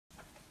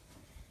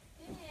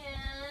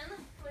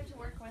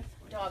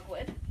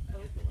dogwood.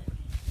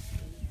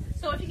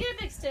 So if you get a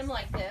big stem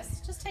like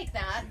this, just take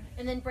that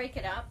and then break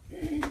it up.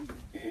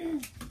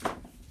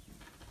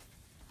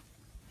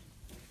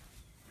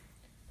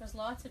 There's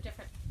lots of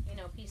different,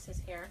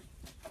 pieces here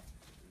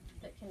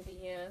that can be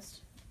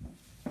used.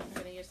 I'm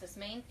going to use this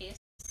main piece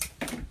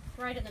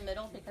right in the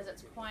middle because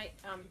it's quite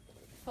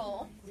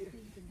full.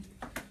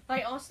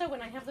 I also,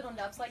 when I have little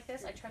nubs like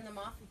this, I trim them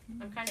off.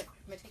 I'm kind of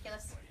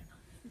meticulous,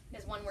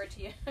 is one word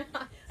to you.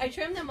 I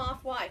trim them off.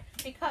 Why?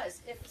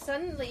 Because if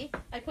suddenly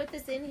I put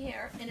this in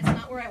here and it's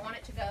not where I want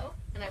it to go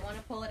and I want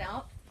to pull it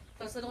out,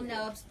 those little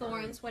nubs,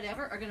 thorns,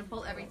 whatever, are going to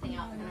pull everything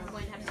out and I'm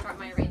going to have to start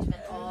my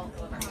arrangement all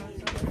over.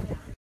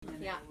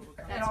 Yeah,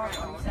 that's right.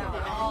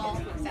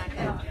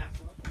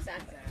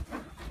 Exactly.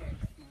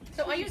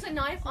 So I use a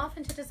knife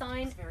often to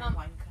design.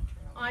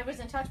 I was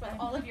in touch with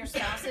all of your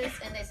spouses,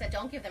 and they said,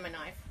 don't give them a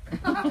knife. Do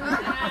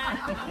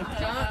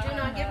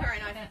not give her a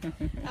knife.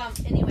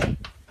 Anyway,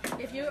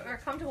 if you are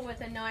comfortable with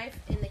a knife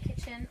in the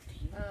kitchen,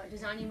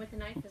 designing with a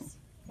knife is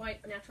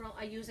quite natural.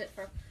 I use it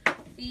for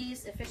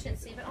ease,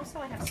 efficiency, but also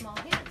I have small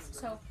hands.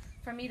 So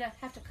for me to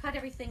have to cut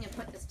everything and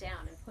put this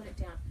down and put it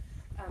down,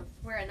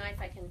 where a knife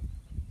I can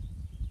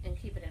and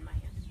keep it in my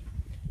hand.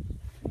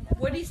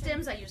 Woody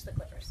stems, I use the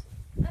clippers.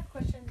 I have a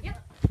question. Yep.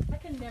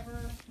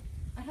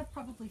 I have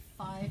probably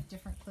 5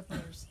 different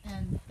clippers,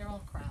 and they're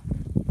all crap.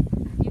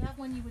 Do you have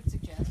one you would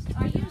suggest?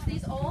 I use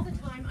these all the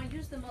time. I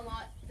use them a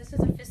lot. This is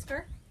a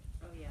Fisker.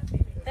 Oh yeah,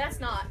 maybe. That's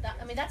not.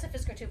 That's a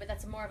Fisker too, but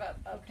that's more of a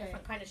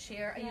different kind of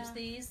shear. I use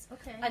these.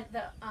 Okay.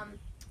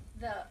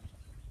 The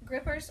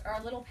grippers are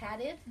a little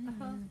padded.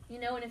 And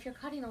if you're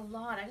cutting a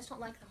lot, I just don't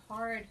like the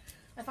hard.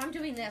 If I'm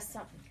doing this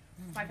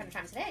 500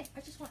 times a day,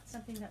 I just want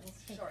something that will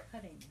stay Short.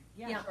 cutting.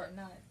 Yeah. Short,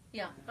 not.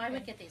 Yeah, I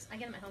would get these. I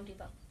get them at Home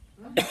Depot.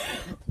 I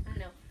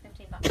know,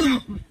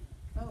 $15.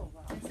 Oh wow.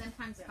 And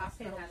sometimes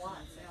Costco has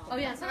one. Oh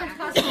yeah, sometimes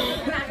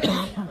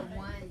Costco. For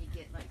one, you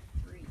get like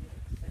 3.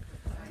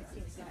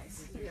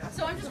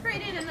 So I'm just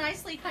creating a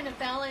nicely kind of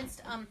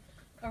balanced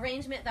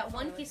arrangement. That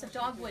one piece of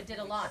dogwood did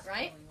a lot,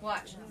 right?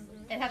 Watch.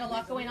 It had a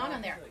lot going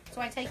on there.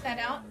 So I take that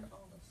out.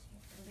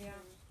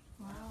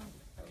 Wow.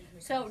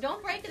 So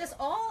don't break this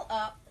all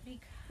up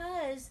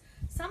because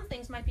some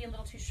things might be a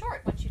little too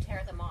short once you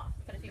tear them off.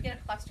 But if you get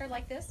a cluster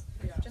like this,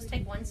 just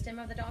take one stem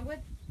of the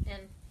dogwood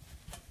and...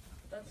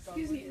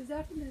 Excuse me, is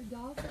that from the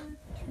dogwood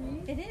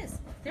tree? It is.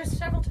 There's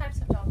several types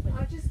of dogwood.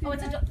 I just came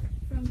it's back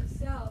from the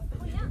south.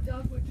 Oh, yeah. The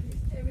dogwood trees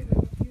everywhere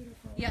were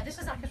beautiful. Yeah, this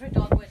is not because we're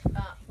dogwood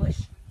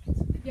bush.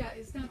 Yeah,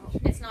 it's not the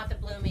tree. It's not the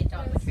blooming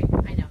dogwood tree.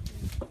 I know.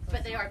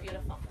 But they are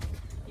beautiful.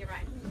 You're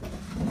right.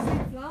 It's the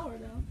same flower,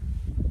 though.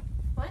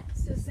 What?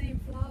 It's the same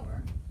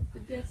flower.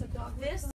 But there's a dogwood. This